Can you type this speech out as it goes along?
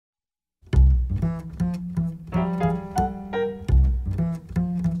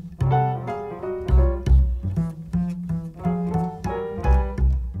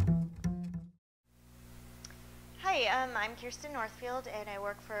Kirsten Northfield, and I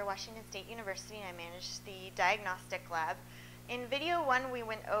work for Washington State University, and I manage the diagnostic lab. In video 1, we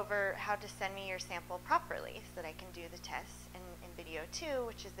went over how to send me your sample properly so that I can do the tests. And in video 2,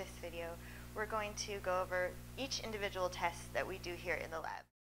 which is this video, we're going to go over each individual test that we do here in the lab.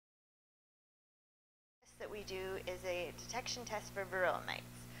 The test that we do is a detection test for Varroa mites.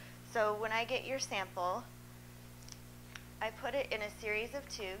 So when I get your sample, I put it in a series of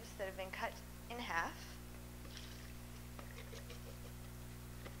tubes that have been cut in half.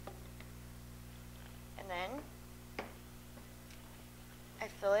 And then I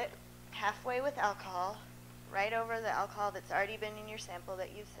fill it halfway with alcohol, right over the alcohol that's already been in your sample that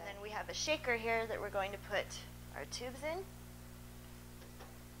you've sent. And then we have a shaker here that we're going to put our tubes in,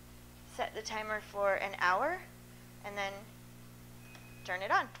 set the timer for an hour, and then turn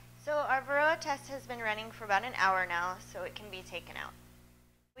it on. So our Varroa test has been running for about an hour now, so it can be taken out.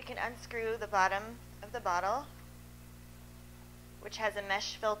 We can unscrew the bottom of the bottle, which has a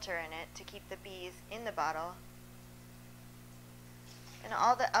mesh filter in it to keep the bees in the bottle. And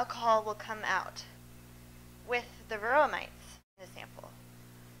all the alcohol will come out with the Varroa mites in the sample.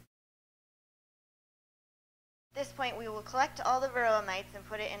 At this point, we will collect all the Varroa mites and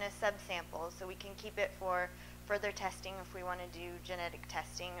put it in a subsample so we can keep it for further testing if we want to do genetic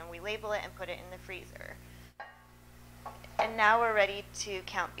testing, and we label it and put it in the freezer. And now we're ready to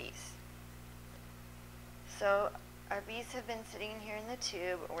count bees. So our bees have been sitting here in the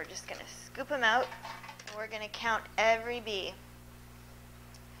tube. We're just going to scoop them out, and we're going to count every bee.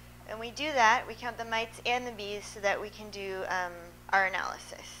 And we do that, we count the mites and the bees so that we can do our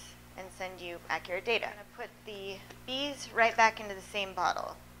analysis and send you accurate data. I'm going to put the bees right back into the same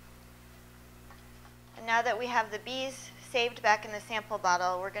bottle. And now that we have the bees saved back in the sample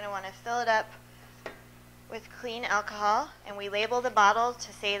bottle, we're going to want to fill it up with clean alcohol, and we label the bottle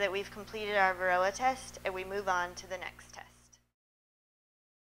to say that we've completed our Varroa test, and we move on to the next test.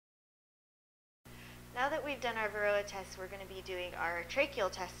 Now that we've done our Varroa test, we're going to be doing our tracheal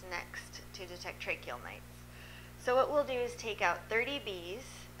test next to detect tracheal mites. So what we'll do is take out 30 bees,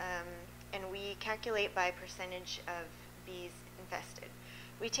 and we calculate by percentage of bees infested.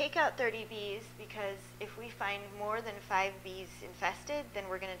 We take out 30 bees because if we find more than 5 bees infested, then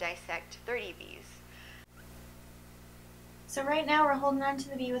we're going to dissect 30 bees. So right now we're holding on to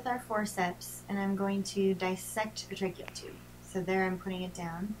the bee with our forceps, and I'm going to dissect a tracheal tube. So there I'm putting it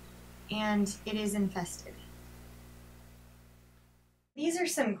down, and it is infested. These are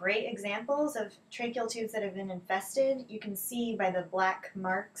some great examples of tracheal tubes that have been infested. You can see by the black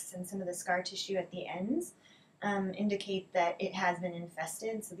marks and some of the scar tissue at the ends indicate that it has been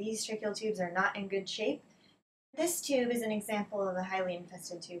infested. So these tracheal tubes are not in good shape. This tube is an example of a highly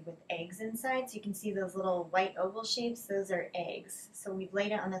infested tube with eggs inside. So you can see those little white oval shapes, those are eggs. So we've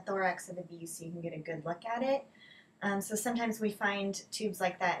laid it on the thorax of the bee so you can get a good look at it. So sometimes we find tubes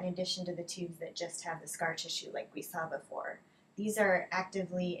like that in addition to the tubes that just have the scar tissue like we saw before. These are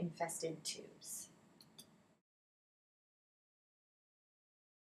actively infested tubes.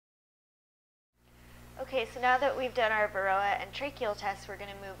 Okay, so now that we've done our Varroa and tracheal tests, we're going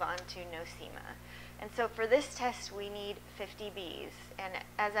to move on to Nosema. And so for this test, we need 50 bees. And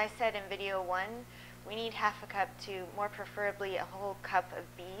as I said in video 1, we need half a cup to more preferably a whole cup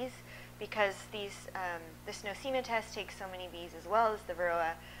of bees, because this Nosema test takes so many bees as well as the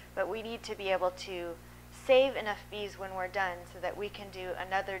Varroa, but we need to be able to save enough bees when we're done so that we can do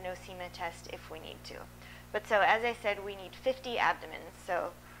another Nosema test if we need to. But so as I said, we need 50 abdomens.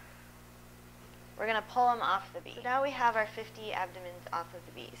 So we're going to pull them off the bee. So now we have our 50 abdomens off of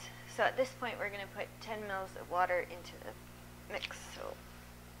the bees. So at this point, we're going to put 10 mils of water into the mix.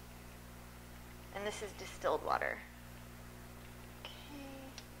 And this is distilled water. Okay.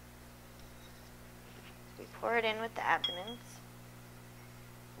 We pour it in with the abdomens.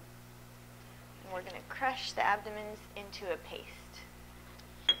 And we're going to crush the abdomens into a paste.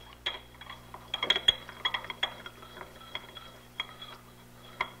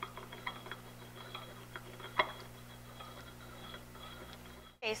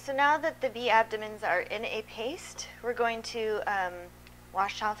 Okay, so now that the bee abdomens are in a paste, we're going to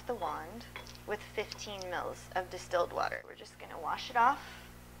wash off the wand with 15 mils of distilled water. We're just going to wash it off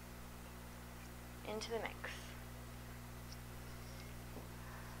into the mix.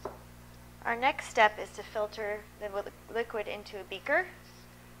 Our next step is to filter the liquid into a beaker.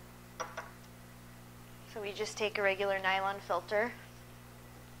 So we just take a regular nylon filter.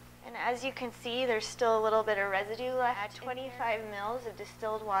 And as you can see, there's still a little bit of residue left. Add 25 mils of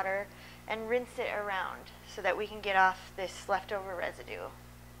distilled water and rinse it around so that we can get off this leftover residue.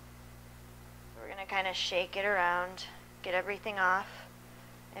 We're going to kind of shake it around, get everything off,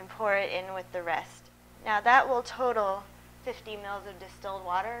 and pour it in with the rest. Now that will total 50 mils of distilled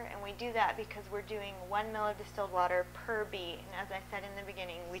water, and we do that because we're doing 1 mil of distilled water per bee. And as I said in the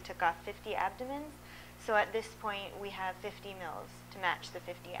beginning, we took off 50 abdomens, so at this point we have 50 mils to match the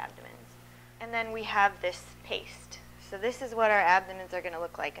 50 abdomens. And then we have this paste. So this is what our abdomens are going to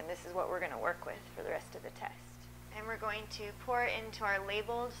look like, and this is what we're going to work with for the rest of the test. And we're going to pour it into our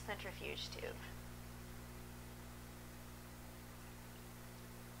labeled centrifuge tube.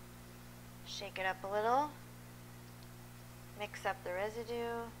 Shake it up a little. Mix up the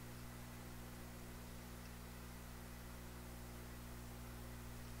residue.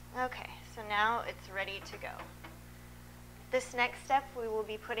 Okay, so now it's ready to go. This next step, we will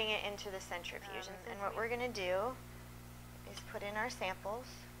be putting it into the centrifuge. And what we're going to do is put in our samples.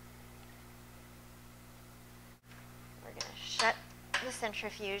 We're going to shut the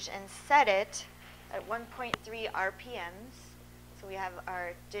centrifuge and set it at 1.3 RPMs. So we have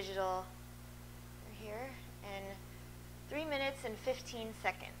our digital here in 3 minutes and 15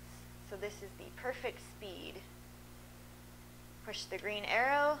 seconds. So this is the perfect speed. Push the green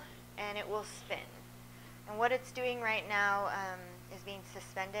arrow and it will spin. And what it's doing right now is being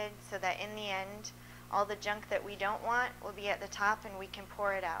suspended so that in the end, all the junk that we don't want will be at the top and we can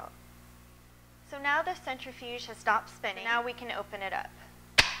pour it out. So now the centrifuge has stopped spinning. Now we can open it up.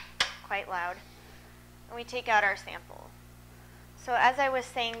 Quite loud. And we take out our sample. So as I was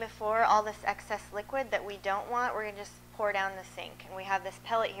saying before, all this excess liquid that we don't want, we're going to just pour down the sink. And we have this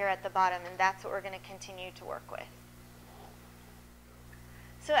pellet here at the bottom, and that's what we're going to continue to work with.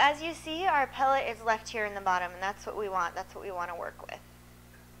 So as you see, our pellet is left here in the bottom, and that's what we want. That's what we want to work with.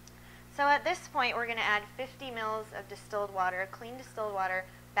 So at this point, we're going to add 50 mils of distilled water, clean distilled water,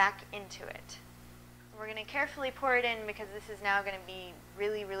 back into it. We're going to carefully pour it in because this is now going to be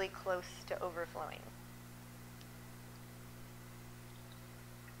really, really close to overflowing.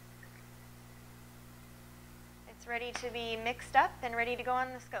 It's ready to be mixed up and ready to go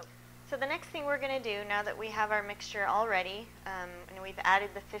on the scope. So the next thing we're going to do, now that we have our mixture all ready, and we've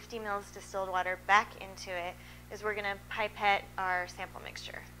added the 50 mils distilled water back into it, is we're going to pipette our sample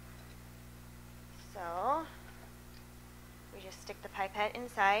mixture. So we just stick the pipette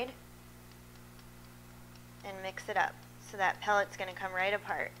inside and mix it up. So that pellet's going to come right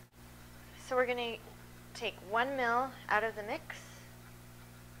apart. So we're going to take 1 mil out of the mix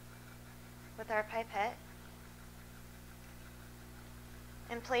with our pipette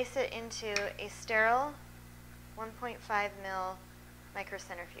and place it into a sterile 1.5 mil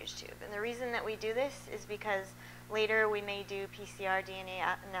microcentrifuge tube. And the reason that we do this is because later we may do PCR DNA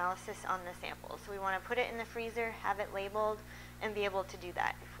analysis on the sample. So we want to put it in the freezer, have it labeled, and be able to do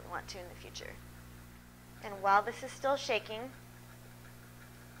that if we want to in the future. And while this is still shaking,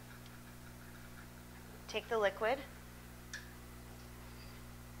 take the liquid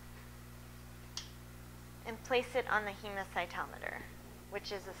and place it on the hemocytometer,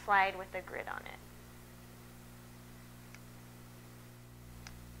 which is a slide with a grid on it.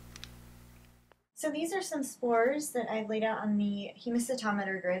 So these are some spores that I've laid out on the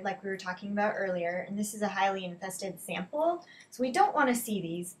hemocytometer grid like we were talking about earlier, and this is a highly infested sample. So we don't want to see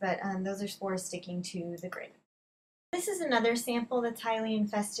these, but those are spores sticking to the grid. This is another sample that's highly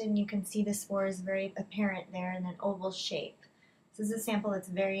infested, and you can see the spores very apparent there in an oval shape. So this is a sample that's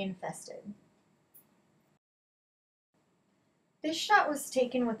very infested. This shot was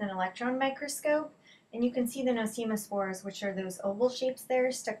taken with an electron microscope, and you can see the Nosema spores, which are those oval shapes there,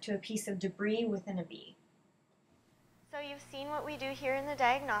 stuck to a piece of debris within a bee. So you've seen what we do here in the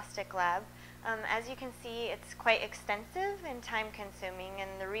diagnostic lab. As you can see, it's quite extensive and time-consuming, and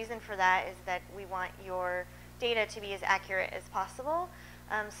the reason for that is that we want your data to be as accurate as possible.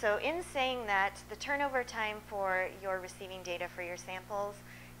 So in saying that, the turnover time for your receiving data for your samples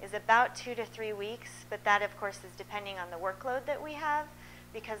is about 2 to 3 weeks, but that of course is depending on the workload that we have,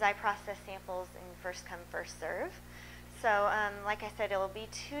 because I process samples in first come, first serve. So like I said, it will be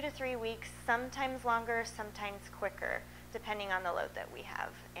 2 to 3 weeks, sometimes longer, sometimes quicker, depending on the load that we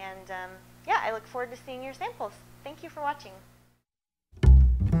have. And yeah, I look forward to seeing your samples. Thank you for watching.